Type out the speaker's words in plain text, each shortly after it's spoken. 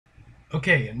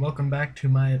Okay, and welcome back to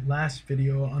my last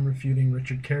video on refuting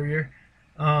Richard Carrier.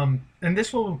 And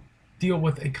this will deal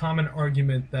with a common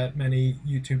argument that many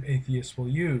YouTube atheists will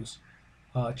use,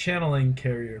 channeling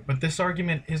Carrier. But this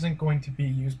argument isn't going to be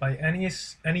used by any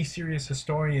serious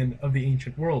historian of the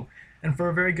ancient world, and for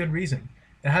a very good reason.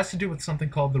 It has to do with something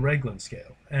called the Raglan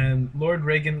scale. And Lord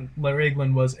Raglan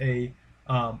was a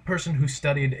person who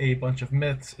studied a bunch of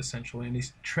myths, essentially, and he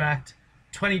tracked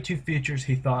 22 features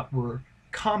he thought were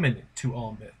common to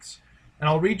all myths. And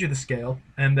I'll read you the scale,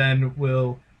 and then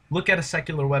we'll look at a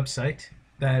secular website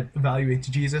that evaluates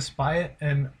Jesus by it,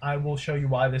 and I will show you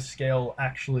why this scale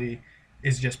actually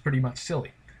is just pretty much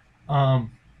silly.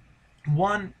 Um,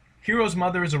 1. Hero's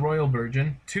mother is a royal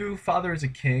virgin. 2. Father is a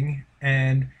king.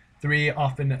 And 3.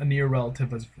 Often a near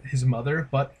relative of his mother.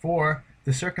 But 4.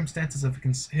 The circumstances of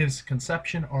his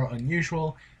conception are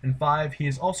unusual. And 5. He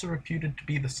is also reputed to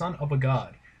be the son of a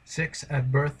god. 6. At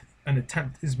birth, an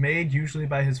attempt is made, usually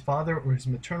by his father or his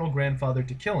maternal grandfather,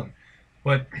 to kill him.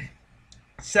 But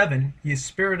 7. He is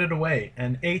spirited away.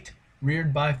 And 8.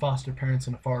 Reared by foster parents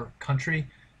in a far country.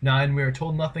 9. We are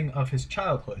told nothing of his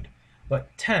childhood.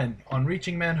 But 10. On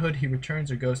reaching manhood, he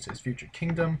returns or goes to his future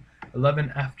kingdom.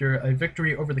 11. After a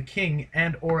victory over the king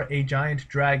and or a giant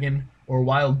dragon or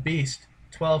wild beast.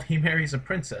 12. He marries a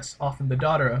princess, often the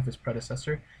daughter of his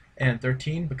predecessor. And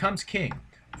 13. Becomes king.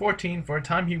 14. For a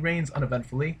time he reigns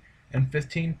uneventfully. And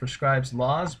 15. Prescribes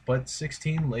laws. But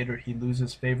 16. Later he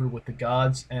loses favor with the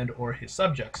gods and or his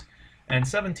subjects. And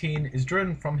 17. Is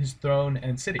driven from his throne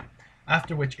and city.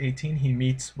 After which 18. He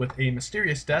meets with a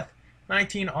mysterious death.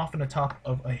 19. Often atop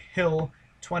of a hill.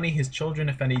 20. His children,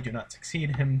 if any, do not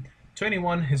succeed him.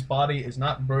 21. His body is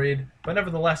not buried, but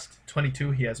nevertheless,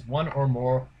 22. He has one or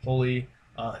more holy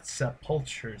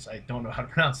sepulchres. I don't know how to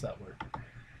pronounce that word.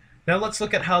 Now let's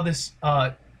look at how this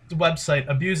website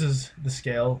abuses the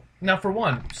scale. Now, for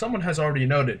one, someone has already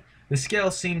noted the scale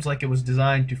seems like it was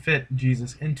designed to fit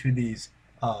Jesus into these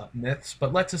myths,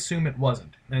 but let's assume it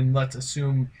wasn't, and let's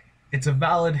assume it's a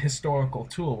valid historical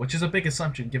tool, which is a big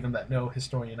assumption given that no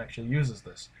historian actually uses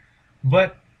this.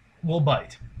 But we'll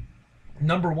bite.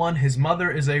 Number 1, his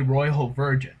mother is a royal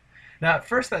virgin. Now, at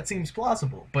first that seems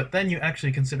plausible, but then you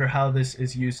actually consider how this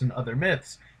is used in other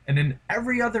myths, and in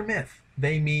every other myth,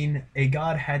 they mean a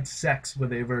god had sex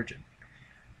with a virgin.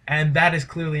 And that is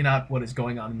clearly not what is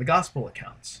going on in the gospel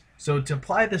accounts. So to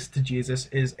apply this to Jesus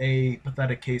is a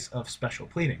pathetic case of special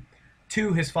pleading.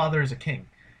 2, his father is a king.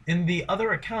 In the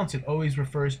other accounts, it always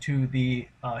refers to the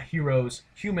hero's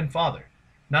human father,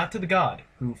 not to the God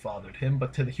who fathered him,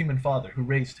 but to the human father who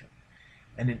raised him.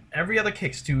 And in every other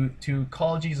case, to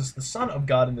call Jesus the Son of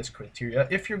God in this criteria,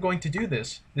 if you're going to do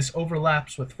this, this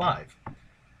overlaps with 5.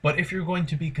 But if you're going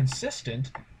to be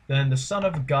consistent, then the Son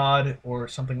of God or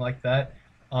something like that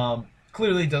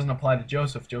clearly doesn't apply to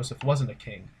Joseph. Joseph wasn't a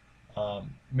king.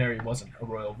 Mary wasn't a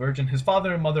royal virgin. His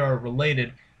father and mother are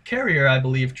related. Carrier, I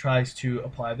believe, tries to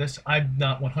apply this. I'm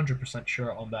not 100%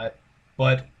 sure on that,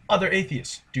 but other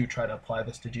atheists do try to apply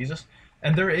this to Jesus,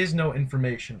 and there is no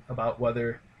information about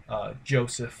whether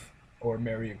Joseph or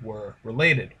Mary were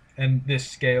related. And this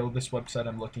scale, this website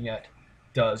I'm looking at,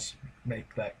 does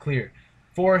make that clear.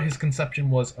 4, his conception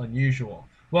was unusual.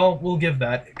 Well, we'll give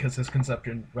that, because his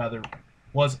conception rather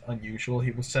was unusual.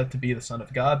 He was said to be the Son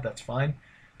of God, that's fine.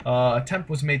 Attempt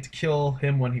was made to kill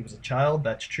him when he was a child,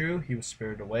 that's true. He was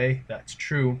spirited away, that's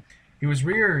true. He was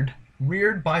reared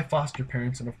by foster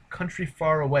parents in a country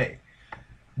far away.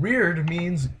 Reared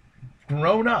means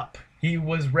grown up. He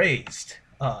was raised.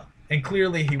 And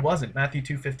clearly he wasn't. Matthew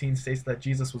 2:15 states that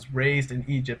Jesus was raised in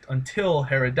Egypt until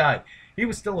Herod died. He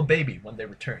was still a baby when they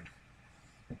returned.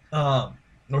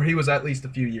 Or he was at least a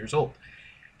few years old.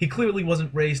 He clearly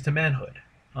wasn't raised to manhood.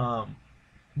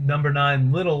 Number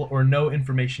 9, little or no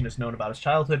information is known about his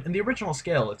childhood. In the original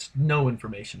scale, it's no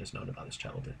information is known about his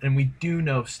childhood. And we do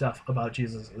know stuff about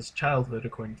Jesus' childhood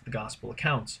according to the gospel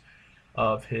accounts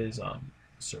of his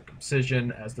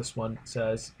circumcision, as this one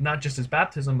says, not just his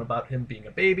baptism, about him being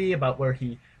a baby, about where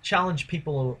he challenged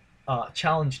people,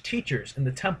 challenged teachers in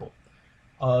the temple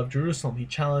of Jerusalem. He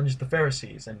challenged the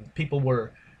Pharisees, and people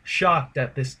were shocked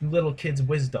at this little kid's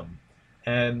wisdom.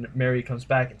 And Mary comes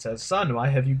back and says, "Son, why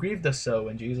have you grieved us so?"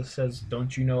 And Jesus says,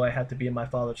 "Don't you know I had to be in my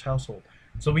father's household?"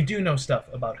 So we do know stuff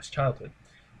about his childhood.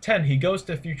 10, he goes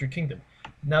to a future kingdom.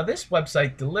 Now this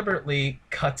website deliberately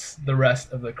cuts the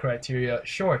rest of the criteria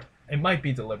short. It might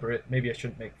be deliberate. Maybe I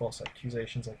shouldn't make false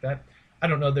accusations like that. I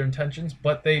don't know their intentions,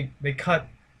 but they cut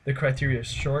the criteria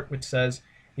short, which says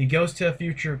he goes to a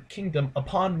future kingdom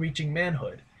upon reaching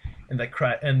manhood. And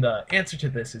the answer to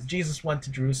this is Jesus went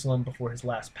to Jerusalem before his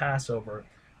last Passover,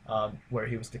 where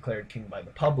he was declared king by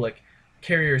the public.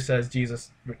 Carrier says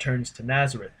Jesus returns to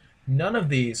Nazareth. None of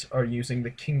these are using the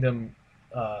kingdom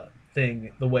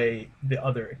thing the way the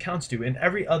other accounts do. In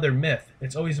every other myth,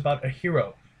 it's always about a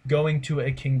hero going to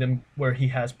a kingdom where he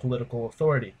has political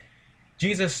authority.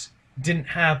 Jesus didn't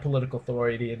have political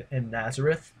authority in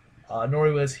Nazareth,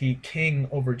 nor was he king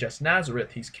over just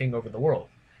Nazareth. He's king over the world.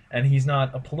 And he's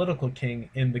not a political king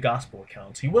in the gospel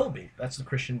accounts. He will be. That's the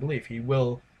Christian belief. He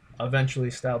will eventually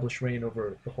establish reign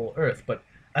over the whole earth. But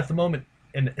at the moment,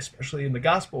 and especially in the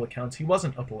gospel accounts, he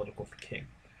wasn't a political king.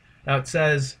 Now it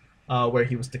says where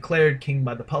he was declared king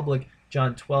by the public,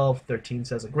 John 12:13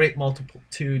 says, a great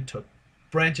multitude took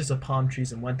branches of palm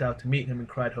trees and went out to meet him and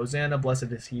cried, Hosanna,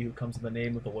 blessed is he who comes in the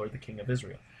name of the Lord, the King of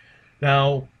Israel.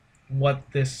 Now, what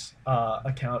this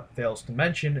account fails to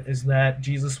mention is that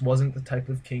Jesus wasn't the type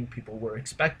of king people were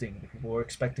expecting. People were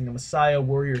expecting a Messiah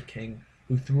warrior king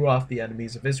who threw off the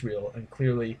enemies of Israel, and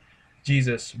clearly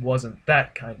Jesus wasn't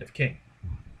that kind of king.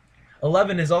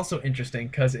 11 is also interesting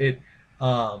because it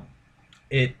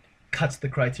cuts the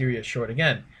criteria short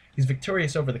again. He's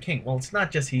victorious over the king. Well, it's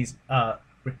not just he's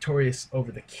victorious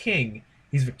over the king,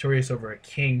 he's victorious over a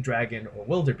king, dragon, or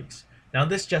wildebeest. Now,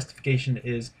 this justification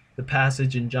is the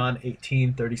passage in John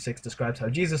 18:36 describes how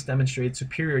Jesus demonstrated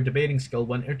superior debating skill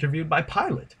when interviewed by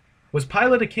Pilate. Was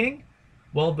Pilate a king?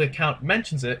 Well, the account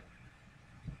mentions it.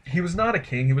 He was not a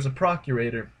king, he was a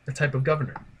procurator, a type of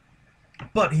governor.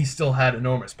 But he still had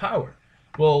enormous power.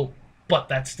 Well, but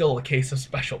that's still a case of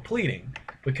special pleading,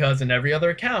 because in every other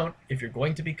account, if you're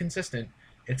going to be consistent,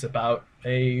 it's about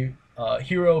a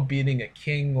hero beating a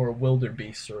king or a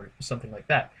wildebeest or something like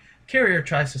that. Carrier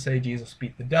tries to say Jesus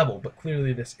beat the devil, but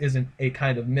clearly this isn't a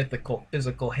kind of mythical,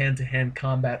 physical, hand-to-hand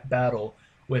combat battle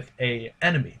with a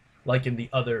enemy, like in the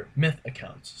other myth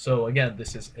accounts. So again,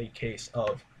 this is a case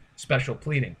of special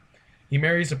pleading. He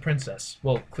marries a princess.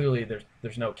 Well, clearly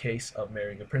there's no case of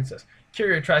marrying a princess.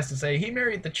 Carrier tries to say he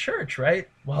married the church, right?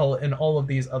 Well, in all of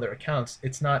these other accounts,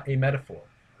 it's not a metaphor.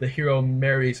 The hero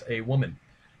marries a woman,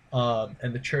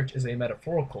 and the church is a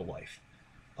metaphorical wife.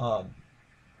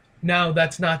 Now,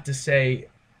 that's not to say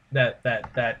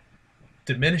that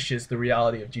diminishes the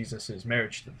reality of Jesus'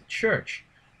 marriage to the church.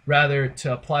 Rather,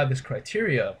 to apply this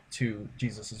criteria to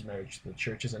Jesus' marriage to the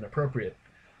church is inappropriate.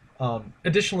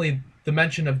 Additionally, the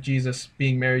mention of Jesus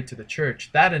being married to the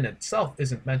church, that in itself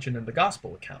isn't mentioned in the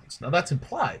gospel accounts. Now, that's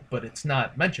implied, but it's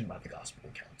not mentioned by the gospel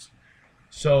accounts.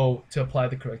 So, to apply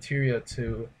the criteria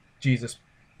to Jesus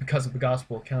because of the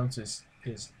gospel accounts is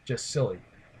just silly.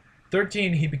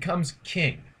 13, he becomes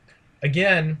king.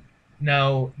 Again,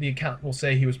 now the account will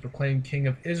say he was proclaimed king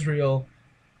of Israel.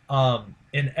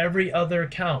 In every other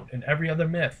account, in every other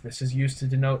myth, this is used to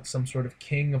denote some sort of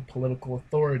king of political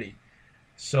authority.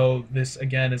 So this,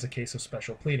 again, is a case of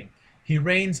special pleading. He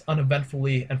reigns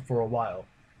uneventfully and for a while.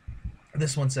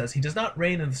 This one says he does not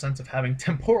reign in the sense of having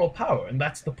temporal power, and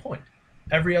that's the point.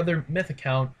 Every other myth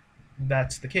account,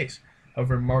 that's the case.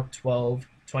 However, Mark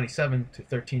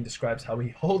 12:27-13 describes how he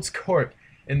holds court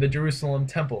in the Jerusalem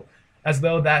temple, as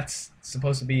though that's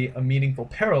supposed to be a meaningful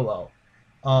parallel.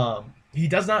 He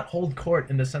does not hold court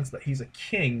in the sense that he's a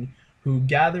king who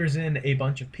gathers in a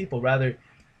bunch of people. Rather,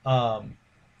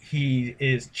 he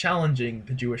is challenging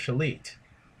the Jewish elite.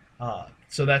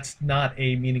 So that's not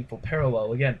a meaningful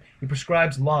parallel. Again, he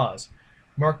prescribes laws.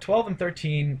 Mark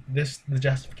 12:13, the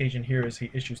justification here is he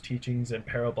issues teachings and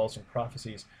parables and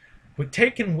prophecies. But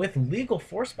taken with legal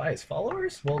force by his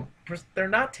followers? Well, they're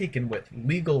not taken with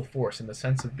legal force in the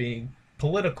sense of being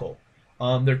political.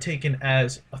 They're taken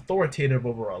as authoritative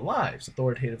over our lives,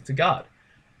 authoritative to God.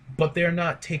 But they're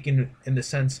not taken in the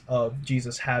sense of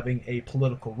Jesus having a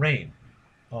political reign,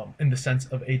 in the sense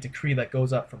of a decree that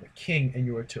goes out from a king and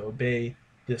you are to obey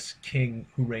this king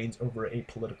who reigns over a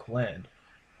political land.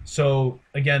 So,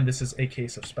 again, this is a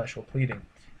case of special pleading.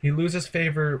 He loses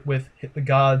favor with the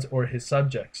gods or his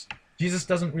subjects. Jesus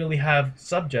doesn't really have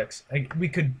subjects. We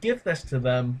could give this to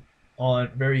them on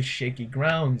very shaky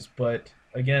grounds, but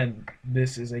again,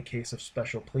 this is a case of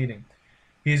special pleading.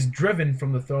 He is driven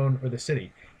from the throne or the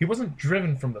city. He wasn't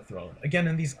driven from the throne. Again,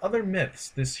 in these other myths,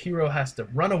 this hero has to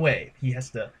run away. He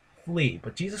has to flee.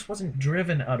 But Jesus wasn't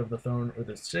driven out of the throne or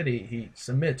the city. He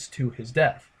submits to his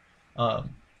death,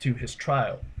 to his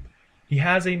trial. He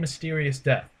has a mysterious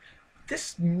death.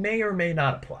 This may or may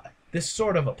not apply. This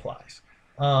sort of applies,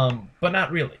 but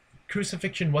not really.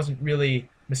 Crucifixion wasn't really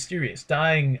mysterious.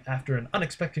 Dying after an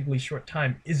unexpectedly short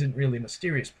time isn't really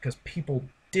mysterious because people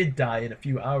did die in a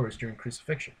few hours during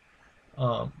crucifixion,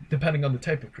 depending on the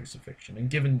type of crucifixion. And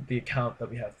given the account that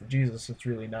we have for Jesus, it's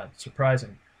really not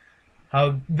surprising.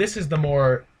 How this is the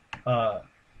more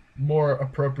more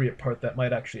appropriate part that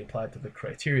might actually apply to the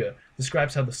criteria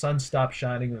describes how the sun stopped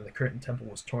shining when the curtain temple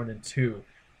was torn in two,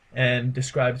 and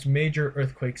describes major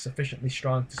earthquakes sufficiently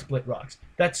strong to split rocks.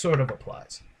 That sort of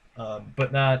applies,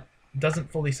 but not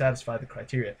doesn't fully satisfy the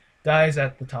criteria. Dies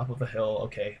at the top of a hill.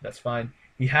 Okay, that's fine.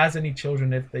 He has any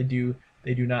children? If they do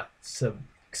not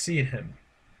succeed him.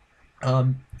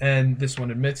 And this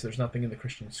one admits there's nothing in the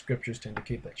Christian scriptures to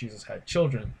indicate that Jesus had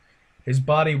children. His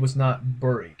body was not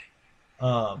buried.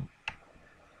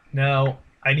 Now,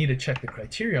 I need to check the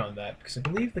criteria on that, because I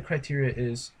believe the criteria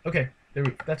is... Okay,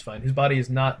 that's fine. His body is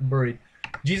not buried.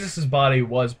 Jesus' body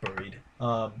was buried.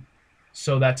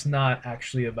 So that's not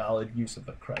actually a valid use of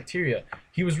the criteria.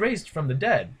 He was raised from the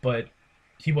dead, but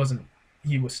he was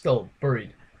still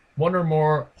buried. One or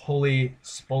more holy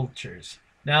sepulchres.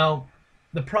 Now,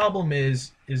 the problem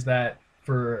is that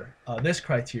for this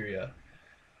criteria,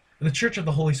 the Church of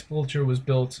the Holy Sepulchre was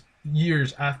built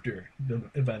years after the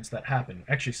events that happened,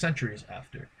 actually centuries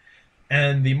after.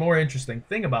 And the more interesting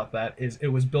thing about that is it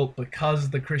was built because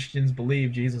the Christians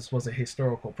believed Jesus was a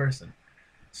historical person.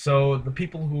 So the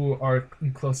people who are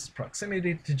in closest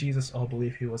proximity to Jesus all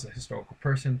believe he was a historical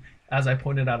person. As I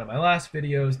pointed out in my last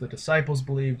videos, the disciples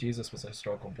believed Jesus was a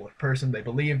historical person. They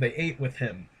believed they ate with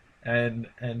him and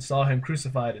saw him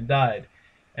crucified and died.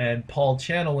 And Paul,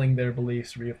 channeling their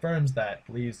beliefs, reaffirms that,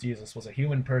 believes Jesus was a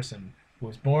human person who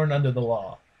was born under the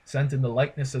law, sent in the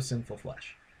likeness of sinful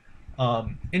flesh.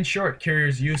 In short,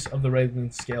 Carrier's use of the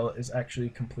Raylan scale is actually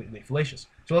completely fallacious.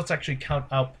 So let's actually count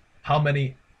out how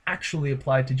many actually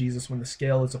applied to Jesus when the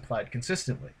scale is applied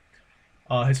consistently.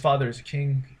 His father is a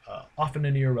king, often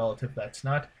a near relative, that's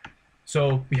not.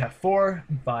 So we have 4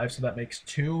 and 5, so that makes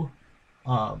 2.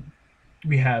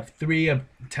 We have 3,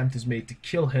 attempt is made to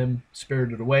kill him,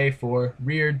 spirited away. 4,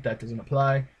 reared, that doesn't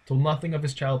apply. Told nothing of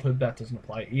his childhood, that doesn't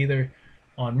apply either.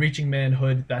 On reaching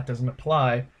manhood, that doesn't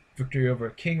apply. Victory over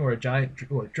a king or a giant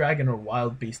or a dragon or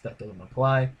wild beast, that doesn't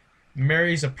apply.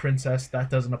 Marries a princess, that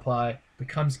doesn't apply.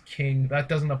 Becomes king, that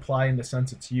doesn't apply in the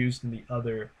sense it's used in the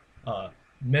other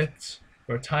myths.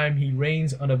 For a time he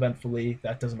reigns uneventfully,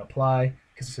 that doesn't apply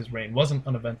because his reign wasn't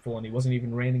uneventful and he wasn't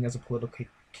even reigning as a political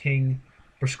king.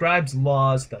 Prescribes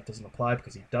laws, that doesn't apply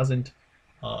because he doesn't,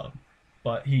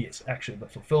 but he is actually the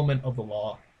fulfillment of the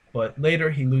law. But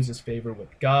later he loses favor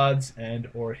with gods and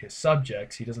or his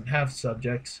subjects. He doesn't have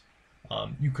subjects.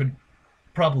 You could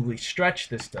probably stretch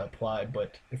this to apply,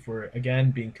 but if we're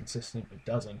again being consistent, it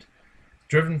doesn't.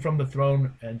 Driven from the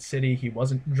throne and city, he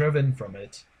wasn't driven from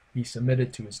it. He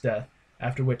submitted to his death,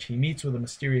 after which he meets with a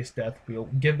mysterious death. We'll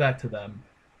give that to them.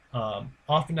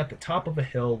 Often at the top of a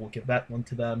hill, we'll give that one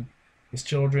to them. His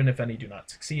children, if any, do not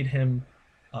succeed him.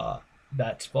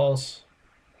 That's false.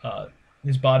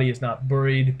 His body is not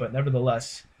buried, but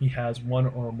nevertheless, he has 1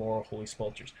 or more holy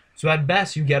sepulchres. So at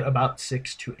best, you get about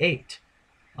 6 to 8.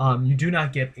 You do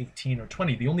not get 18 or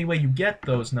 20. The only way you get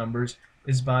those numbers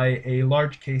is by a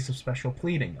large case of special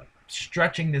pleading, like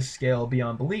stretching this scale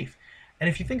beyond belief. And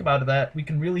if you think about that, we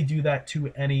can really do that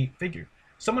to any figure.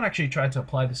 Someone actually tried to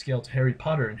apply the scale to Harry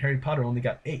Potter, and Harry Potter only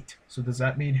got 8. So does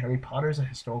that mean Harry Potter is a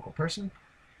historical person?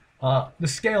 The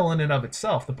scale in and of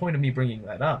itself, the point of me bringing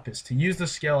that up, is to use the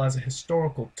scale as a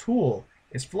historical tool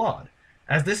is flawed.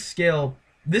 As this scale,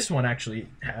 this one actually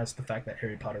has the fact that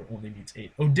Harry Potter only meets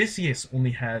 8. Odysseus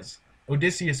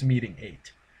meeting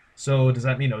 8. So does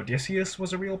that mean Odysseus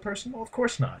was a real person? Well, of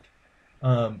course not.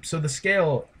 So the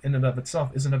scale in and of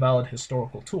itself isn't a valid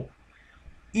historical tool.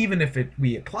 Even if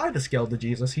we apply the scale to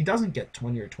Jesus, he doesn't get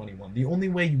 20 or 21. The only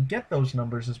way you get those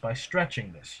numbers is by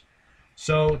stretching this.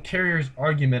 So Carrier's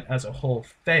argument as a whole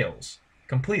fails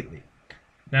completely.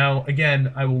 Now,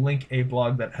 again, I will link a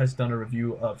blog that has done a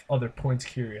review of other points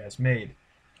Carrier has made.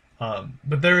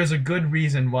 But there is a good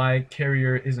reason why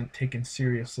Carrier isn't taken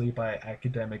seriously by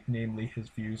academic, namely his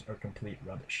views are complete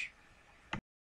rubbish.